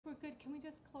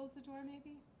just close the door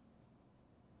maybe?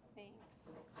 Thanks.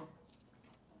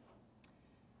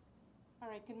 All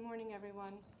right, good morning,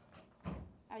 everyone.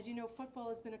 As you know, football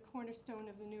has been a cornerstone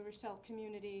of the New Rochelle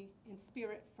community in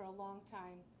spirit for a long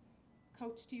time.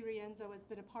 Coach DiRienzo has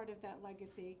been a part of that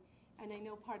legacy, and I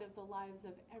know part of the lives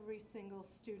of every single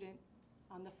student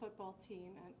on the football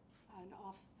team and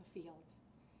off the field.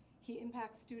 He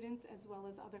impacts students as well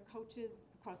as other coaches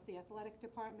across the athletic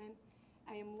department.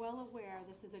 I am well aware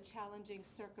this is a challenging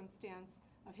circumstance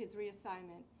of his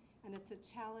reassignment, and it's a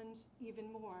challenge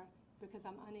even more because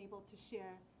I'm unable to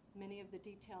share many of the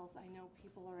details I know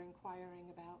people are inquiring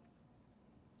about.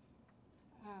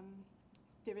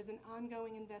 There is an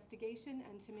ongoing investigation,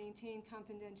 and to maintain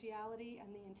confidentiality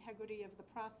and the integrity of the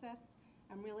process,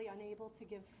 I'm really unable to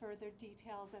give further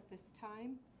details at this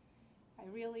time. I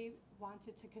really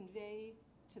wanted to convey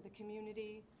to the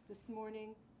community this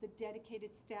morning the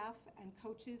dedicated staff and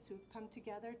coaches who have come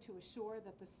together to assure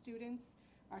that the students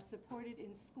are supported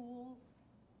in school,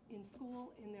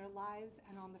 in their lives,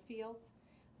 and on the field.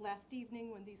 Last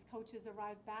evening, when these coaches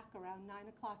arrived back around 9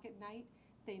 o'clock at night,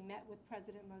 they met with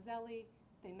President Moselli,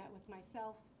 they met with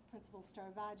myself, Principal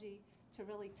Starvaggi, to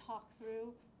really talk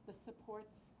through the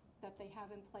supports that they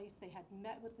have in place. They had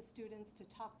met with the students to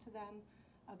talk to them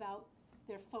about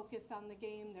their focus on the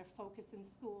game, their focus in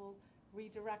school,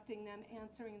 redirecting them,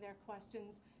 answering their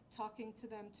questions, talking to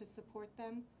them to support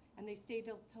them, and they stayed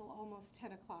till almost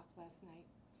 10 o'clock last night.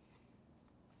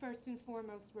 First and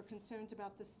foremost, we're concerned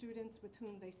about the students with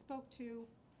whom they spoke to.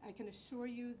 I can assure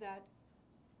you that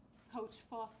Coach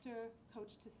Foster,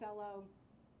 Coach Tisello,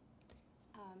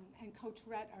 and Coach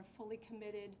Rhett are fully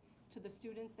committed to the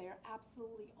students. They are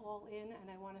absolutely all in, and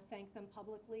I want to thank them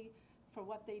publicly for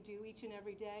what they do each and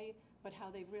every day, but how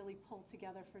they've really pulled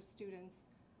together for students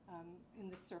in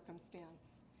this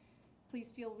circumstance. Please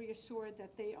feel reassured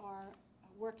that they are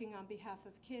working on behalf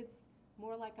of kids,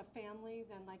 more like a family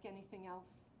than like anything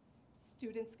else.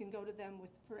 Students can go to them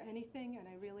for anything, and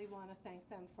I really want to thank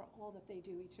them for all that they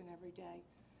do each and every day.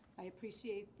 I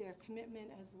appreciate their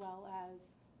commitment, as well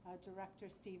as Director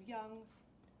Steve Young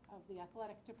of the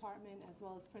athletic department, as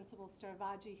well as Principal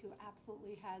Starvaggi, who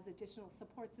absolutely has additional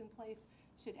supports in place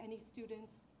should any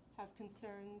students have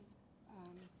concerns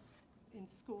in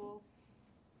school.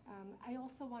 I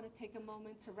also want to take a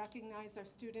moment to recognize our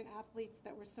student athletes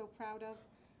that we're so proud of.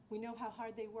 We know how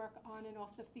hard they work on and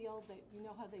off the field. We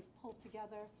know how they've pulled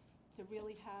together to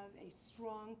really have a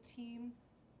strong team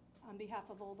on behalf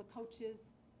of all the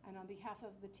coaches and on behalf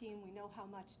of the team. We know how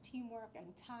much teamwork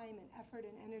and time and effort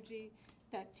and energy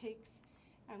that takes,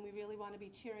 and we really want to be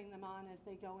cheering them on as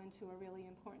they go into a really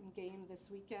important game this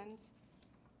weekend.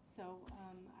 So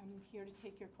I'm here to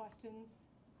take your questions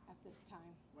at this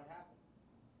time. What happened?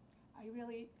 I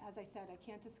really, as I said, I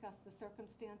can't discuss the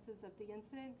circumstances of the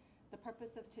incident. The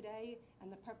purpose of today and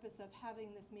the purpose of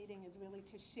having this meeting is really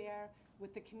to share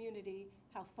with the community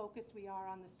how focused we are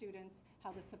on the students,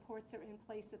 how the supports are in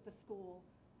place at the school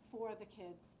for the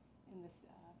kids in this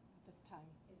time.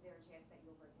 Is there a chance that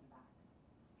you'll bring him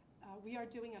back? We are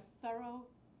doing a thorough,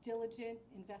 diligent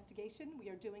investigation. We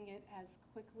are doing it as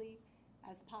quickly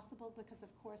as possible because, of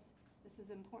course, this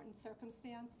is an important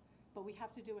circumstance, but we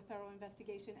have to do a thorough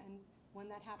investigation, and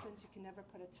when that happens, you can never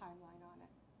put a timeline on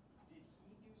it. Did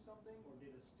he do something, or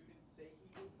did a student say he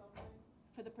did something?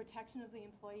 For the protection of the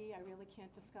employee, I really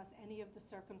can't discuss any of the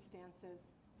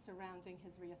circumstances surrounding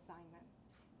his reassignment.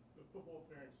 The football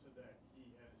parent said that he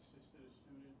had assisted a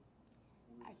student.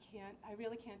 I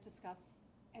really can't discuss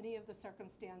any of the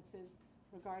circumstances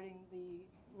regarding the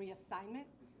reassignment.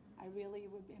 I really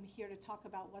am here to talk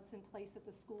about what's in place at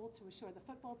the school to assure the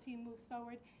football team moves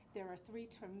forward. There are 3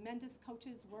 tremendous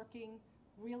coaches working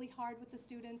really hard with the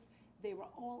students. They were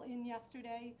all in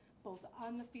yesterday, both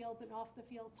on the field and off the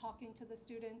field, talking to the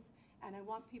students. And I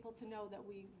want people to know that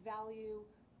we value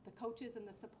the coaches and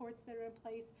the supports that are in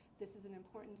place. This is an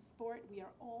important sport. We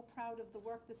are all proud of the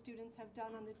work the students have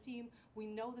done on this team. We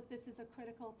know that this is a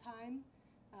critical time,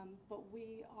 but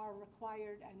we are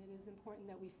required, and it is important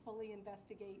that we fully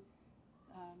investigate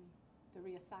the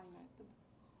reassignment, the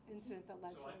incident that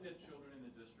led to the So I've had children in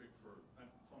the district I'm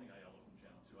Tony Aiello from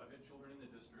Channel 2. I've had children in the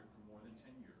district for more than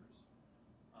 10 years.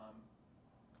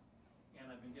 And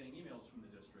I've been getting emails from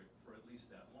the district for at least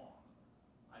that long.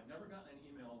 I've never gotten an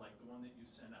email like the one that you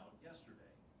sent out yesterday,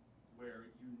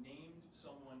 where you named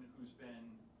someone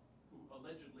who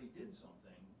allegedly did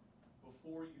something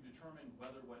before you determined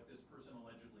whether what this person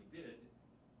allegedly did,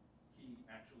 he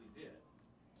actually did.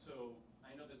 So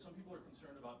I know that some people are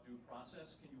concerned about due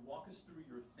process. Can you walk us through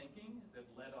your thinking that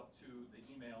led up to the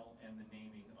email and the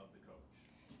naming of the coach?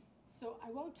 So I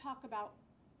won't talk about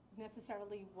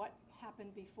necessarily what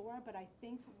happened before, but I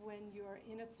think when you're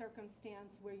in a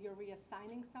circumstance where you're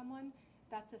reassigning someone,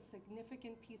 that's a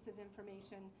significant piece of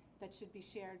information that should be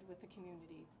shared with the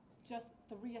community. Just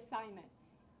the reassignment,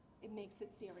 it makes it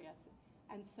serious.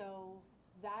 And so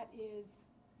that is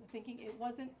the thinking. It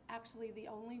wasn't actually the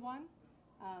only one.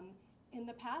 In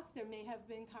the past, there may have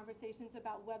been conversations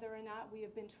about whether or not we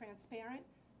have been transparent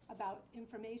about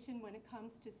information when it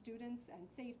comes to students and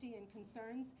safety and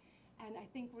concerns. And I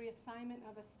think reassignment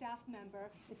of a staff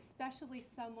member, especially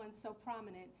someone so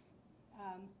prominent,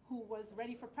 who was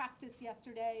ready for practice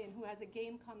yesterday and who has a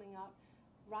game coming up,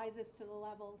 rises to the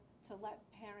level to let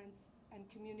parents and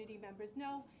community members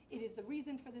know. It is the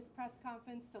reason for this press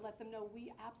conference, to let them know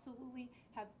we absolutely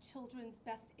have children's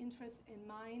best interests in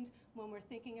mind when we're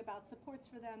thinking about supports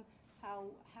for them,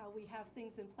 how we have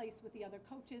things in place with the other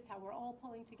coaches, how we're all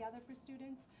pulling together for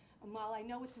students. And while I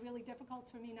know it's really difficult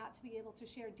for me not to be able to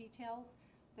share details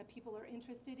that people are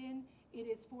interested in, it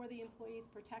is for the employees'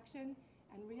 protection,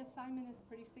 and reassignment is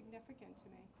pretty significant to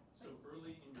me. So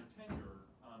early in your tenure,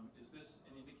 is this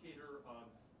an indicator of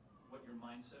what your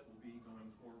mindset will be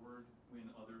going forward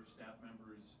when other staff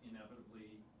members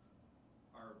inevitably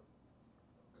are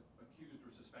accused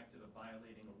or suspected of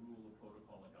violating a rule, a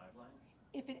protocol, a guideline?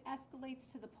 If it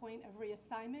escalates to the point of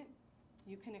reassignment,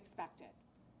 you can expect it.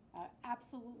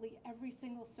 Absolutely every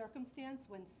single circumstance,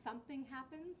 when something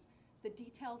happens, the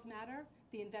details matter,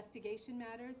 the investigation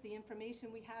matters, the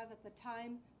information we have at the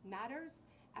time matters,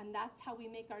 and that's how we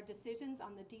make our decisions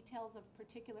on the details of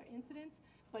particular incidents.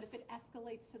 But if it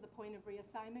escalates to the point of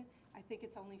reassignment, I think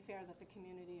it's only fair that the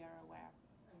community are aware.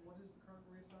 And what is the current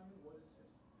reassignment? What is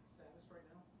his status right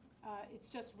now?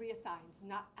 It's just reassigned,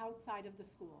 not outside of the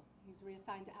school. He's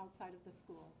reassigned to outside of the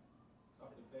school.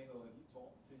 Dr. Fago, have you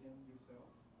talked to him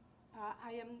yourself?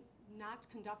 I am not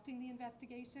conducting the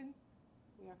investigation.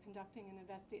 We are conducting an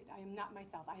I am not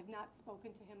myself. I have not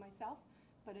spoken to him myself,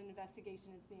 but an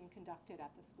investigation is being conducted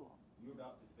at the school. You're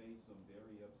about to face some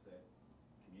very upset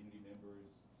community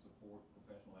members, support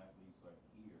professional athletes are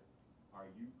here.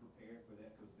 Are you prepared for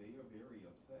that? Because they are very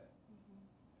upset. Mm-hmm.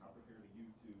 How prepared are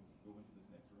you to go into this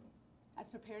next room? As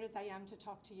prepared as I am to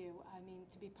talk to you. I mean,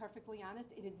 to be perfectly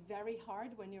honest, it is very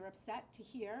hard when you're upset to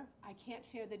hear, I can't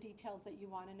share the details that you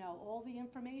want to know. All the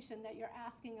information that you're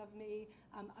asking of me,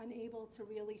 I'm unable to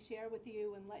really share with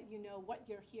you and let you know what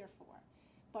you're here for.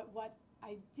 But what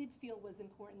I did feel was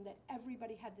important, that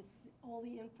everybody had all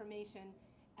the information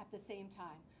at the same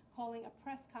time. Calling a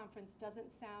press conference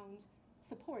doesn't sound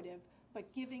supportive,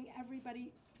 but giving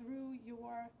everybody through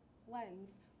your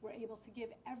lens, we're able to give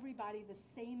everybody the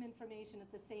same information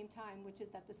at the same time, which is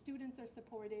that the students are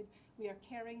supported, we are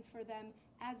caring for them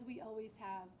as we always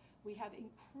have. We have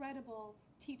incredible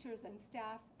teachers and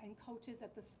staff and coaches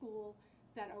at the school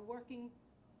that are working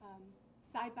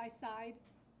side by side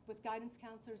with guidance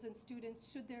counselors and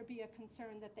students should there be a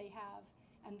concern that they have.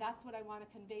 And that's what I want to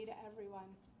convey to everyone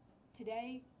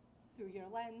today through your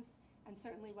lens, and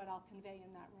certainly what I'll convey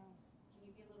in that room. Can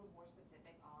you be a little more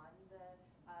specific on the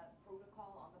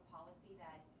protocol, on the policy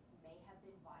that may have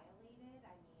been violated?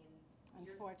 I mean,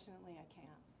 Unfortunately, I can't.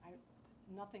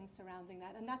 Nothing surrounding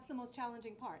that. And that's the most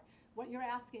challenging part. What you're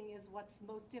asking is what's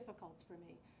most difficult for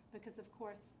me, because of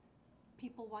course,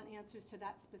 people want answers to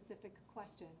that specific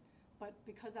question. But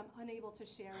because I'm unable to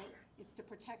share it, it's to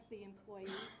protect the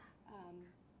employee.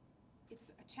 It's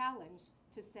a challenge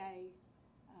to say,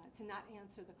 to not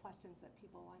answer the questions that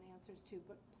people want answers to.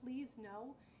 But please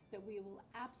know that we will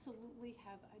absolutely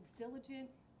have a diligent,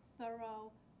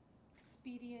 thorough,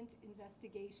 expedient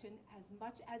investigation as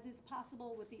much as is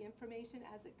possible with the information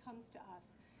as it comes to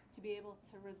us to be able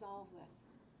to resolve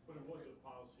this. But it was a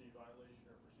policy violation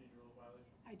or procedural violation?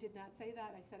 I did not say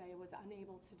that. I said I was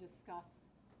unable to discuss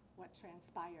what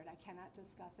transpired. I cannot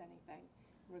discuss anything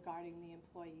regarding the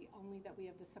employee, only that we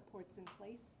have the supports in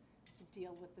place to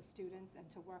deal with the students and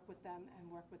to work with them and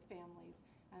work with families.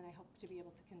 And I hope to be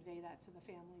able to convey that to the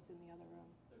families in the other room.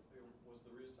 Was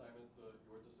the reassignment your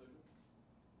decision?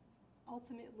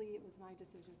 Ultimately, it was my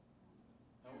decision.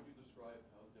 How would you describe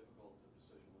how difficult the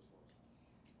decision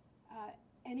was?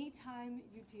 Anytime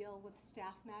you deal with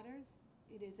staff matters,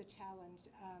 it is a challenge.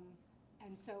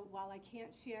 And so while I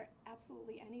can't share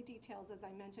absolutely any details, as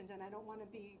I mentioned, and I don't want to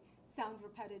sound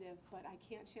repetitive, but I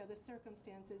can't share the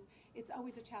circumstances, it's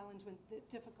always a challenge when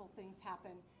difficult things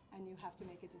happen and you have to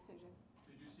make a decision.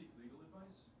 Did you seek legal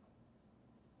advice?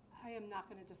 I am not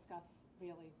going to discuss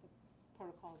really the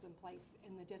protocols in place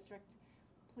in the district.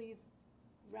 Please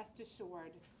rest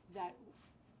assured that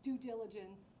due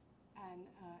diligence and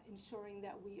ensuring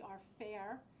that we are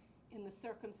fair in the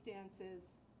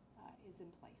circumstances is in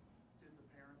place. Did the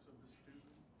parents of the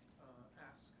student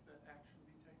ask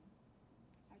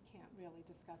can't really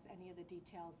discuss any of the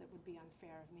details. It would be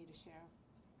unfair of me to share.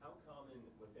 How common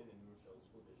within the New Rochelle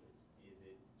School District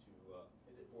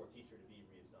is it for a teacher to be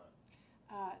reassigned?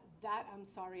 That, I'm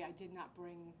sorry, I did not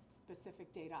bring specific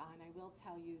data on. I will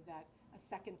tell you that a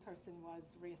second person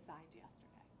was reassigned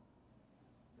yesterday.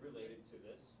 Related to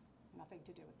this? Nothing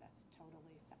to do with this,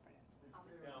 totally separate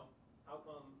incident. Now, how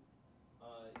come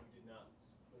you did not,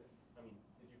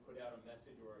 did you put out a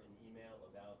message or an email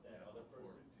about that Yeah, other I'll person?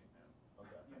 forward it to you, ma'am.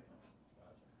 Okay, Yeah.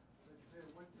 gotcha.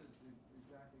 What does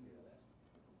exactly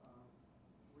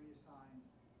reassigned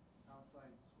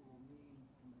outside school mean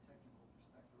from a technical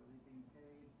perspective? Are they being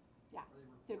paid? Yes. Are they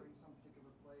they're- reporting some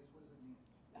particular place? What does it mean?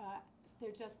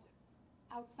 They're just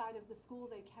outside of the school.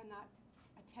 They cannot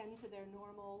attend to their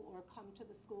normal or come to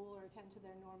the school or attend to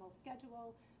their normal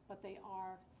schedule, but they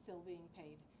are still being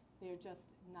paid. They're just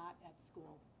not at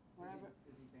school. Wherever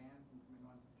Is he banned from coming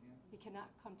on campus? he cannot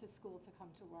come to school to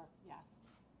come to work, yes.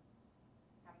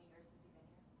 How many years has he been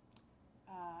here?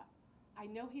 I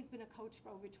know he's been a coach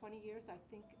for over 20 years.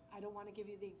 I don't want to give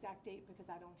you the exact date because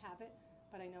I don't have it,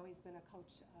 but I know he's been a coach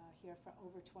here for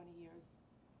over 20 years.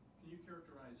 Can you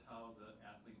characterize how the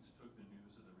athletes took the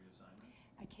news of the reassignment?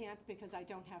 I can't because I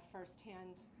don't have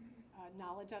firsthand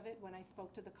knowledge of it. When I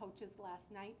spoke to the coaches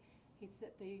last night, he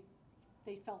said they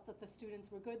felt that the students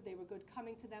were good. They were good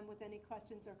coming to them with any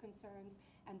questions or concerns,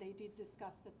 and they did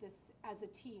discuss that this, as a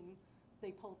team,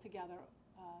 they pulled together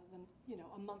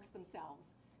amongst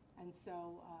themselves. And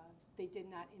so they did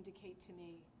not indicate to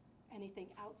me anything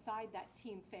outside that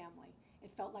team family. It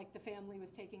felt like the family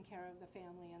was taking care of the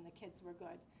family and the kids were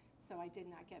good. So I did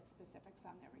not get specifics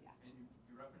on their And reactions.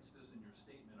 you referenced this in your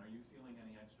statement. Are you feeling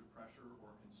any extra pressure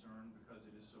or concern because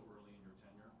it is so early in your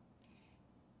tenure?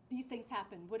 These things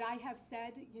happen. Would I have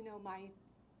said, my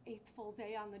 8th full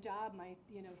day on the job, my,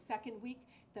 second week,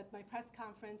 that my press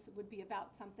conference would be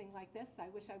about something like this? I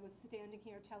wish I was standing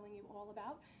here telling you all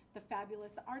about the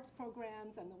fabulous arts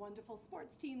programs and the wonderful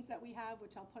sports teams that we have,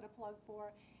 which I'll put a plug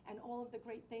for, and all of the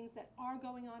great things that are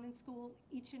going on in school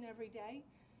each and every day.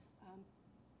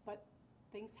 But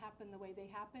things happen the way they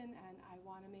happen, and I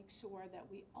want to make sure that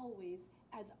we always,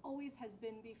 as always has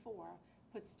been before,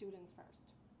 put students first.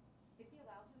 Is he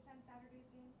allowed to attend Saturday's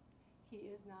game?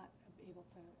 He is not able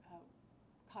to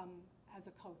come as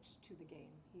a coach to the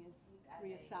game. He is As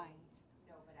reassigned.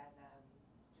 No, but as a man,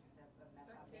 just as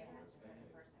a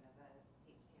person,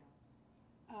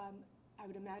 I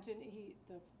would imagine he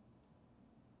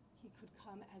could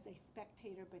come as a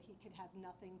spectator, but he could have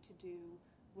nothing to do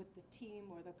with the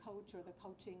team or the coach or the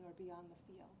coaching or be on the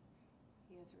field.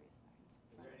 He is reassigned.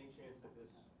 Is there any His chance that this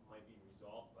responsibility. might be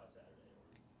resolved by Saturday, or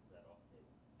is that off the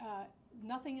table?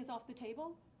 Nothing is off the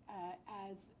table.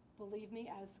 Believe me,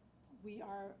 as we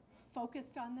are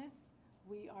focused on this,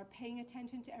 we are paying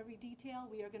attention to every detail.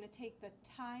 We are going to take the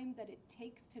time that it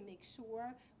takes to make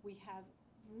sure we have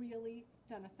really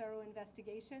done a thorough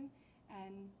investigation.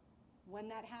 And when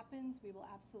that happens, we will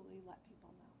absolutely let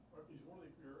people know.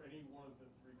 Any one of the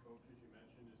three coaches you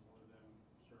mentioned, is one of them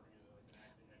serving as like an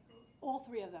acting head coach? All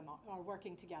three of them are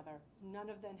working together. None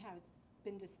of them has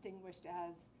been distinguished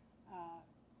as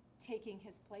taking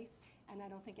his place, and I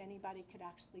don't think anybody could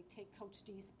actually take Coach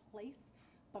D's place.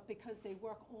 But because they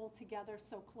work all together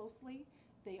so closely,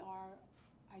 they are,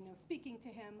 I know speaking to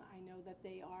him, I know that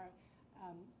they are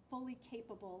fully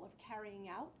capable of carrying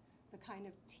out the kind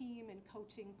of team and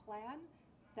coaching plan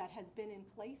that has been in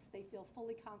place. They feel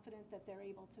fully confident that they're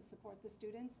able to support the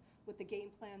students with the game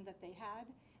plan that they had,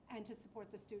 and to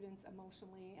support the students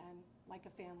emotionally and like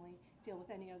a family, deal with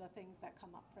any other things that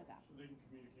come up for them. So they can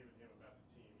communicate with him about the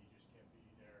team, he just can't be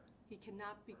there. He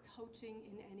cannot be coaching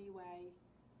in any way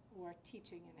or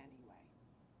teaching in any way.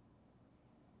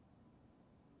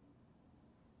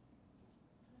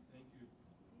 Thank you.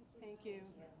 Thank you.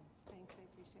 Thanks, I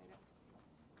appreciate it.